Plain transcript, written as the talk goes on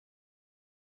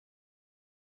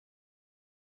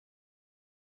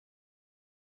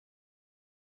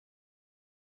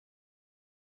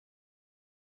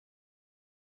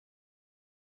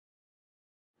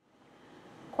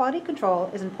Quality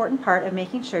control is an important part of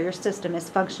making sure your system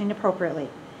is functioning appropriately.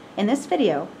 In this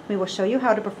video, we will show you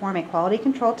how to perform a quality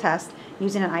control test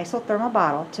using an isothermal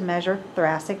bottle to measure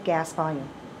thoracic gas volume.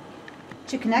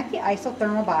 To connect the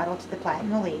isothermal bottle to the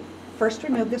Platinum Elite, first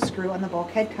remove the screw on the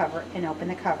bulkhead cover and open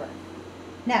the cover.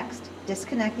 Next,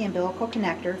 disconnect the umbilical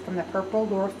connector from the purple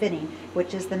lure fitting,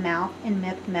 which is the mouth and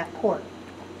MEP port,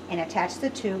 and attach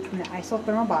the tube from the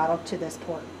isothermal bottle to this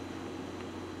port.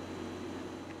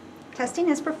 Testing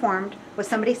is performed with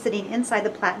somebody sitting inside the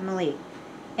Platinum Elite.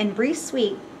 In Brief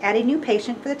Suite, add a new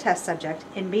patient for the test subject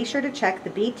and be sure to check the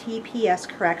BTPS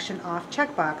correction off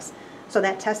checkbox so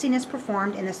that testing is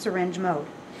performed in the syringe mode.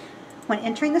 When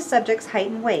entering the subject's height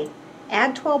and weight,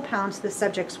 add 12 pounds to the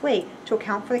subject's weight to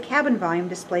account for the cabin volume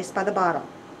displaced by the bottle.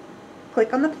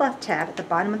 Click on the Pleth tab at the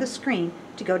bottom of the screen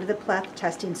to go to the Pleth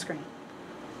testing screen.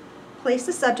 Place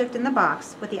the subject in the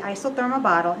box with the isothermal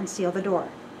bottle and seal the door.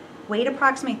 Wait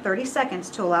approximately 30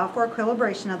 seconds to allow for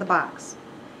equilibration of the box.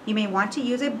 You may want to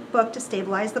use a book to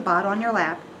stabilize the bottle on your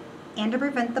lap and to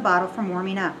prevent the bottle from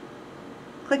warming up.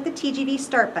 Click the TGV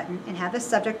start button and have the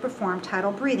subject perform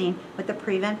tidal breathing with the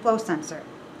prevent flow sensor.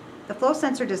 The flow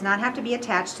sensor does not have to be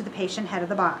attached to the patient head of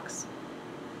the box.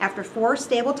 After 4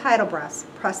 stable tidal breaths,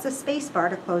 press the space bar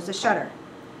to close the shutter.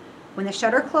 When the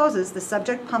shutter closes, the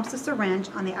subject pumps the syringe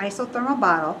on the isothermal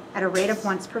bottle at a rate of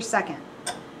once per second.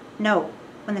 Note,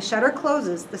 when the shutter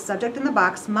closes, the subject in the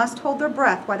box must hold their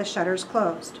breath while the shutter is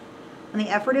closed. When the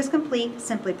effort is complete,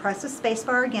 simply press the space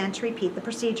bar again to repeat the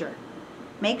procedure.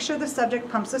 Make sure the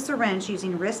subject pumps the syringe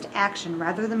using wrist action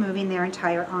rather than moving their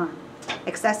entire arm.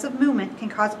 Excessive movement can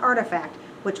cause artifact,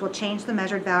 which will change the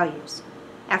measured values.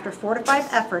 After 4 to 5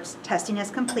 efforts, testing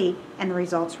is complete and the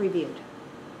results reviewed.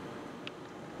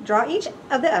 Draw each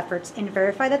of the efforts and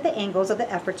verify that the angles of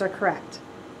the efforts are correct.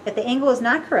 If the angle is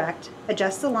not correct,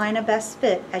 adjust the line of best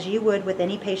fit as you would with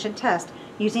any patient test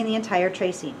using the entire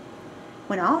tracing.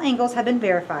 When all angles have been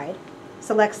verified,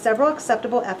 select several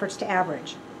acceptable efforts to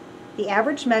average. The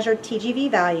average measured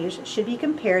TGV values should be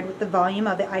compared with the volume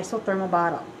of the isothermal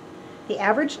bottle. The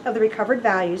average of the recovered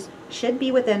values should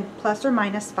be within plus or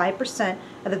minus 5%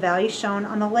 of the value shown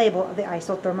on the label of the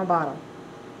isothermal bottle.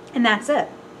 And that's it.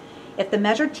 If the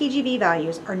measured TGV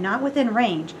values are not within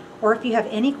range, or if you have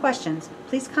any questions,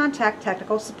 please contact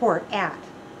technical support at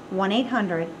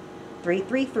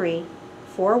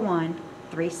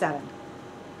 1-800-333-4137.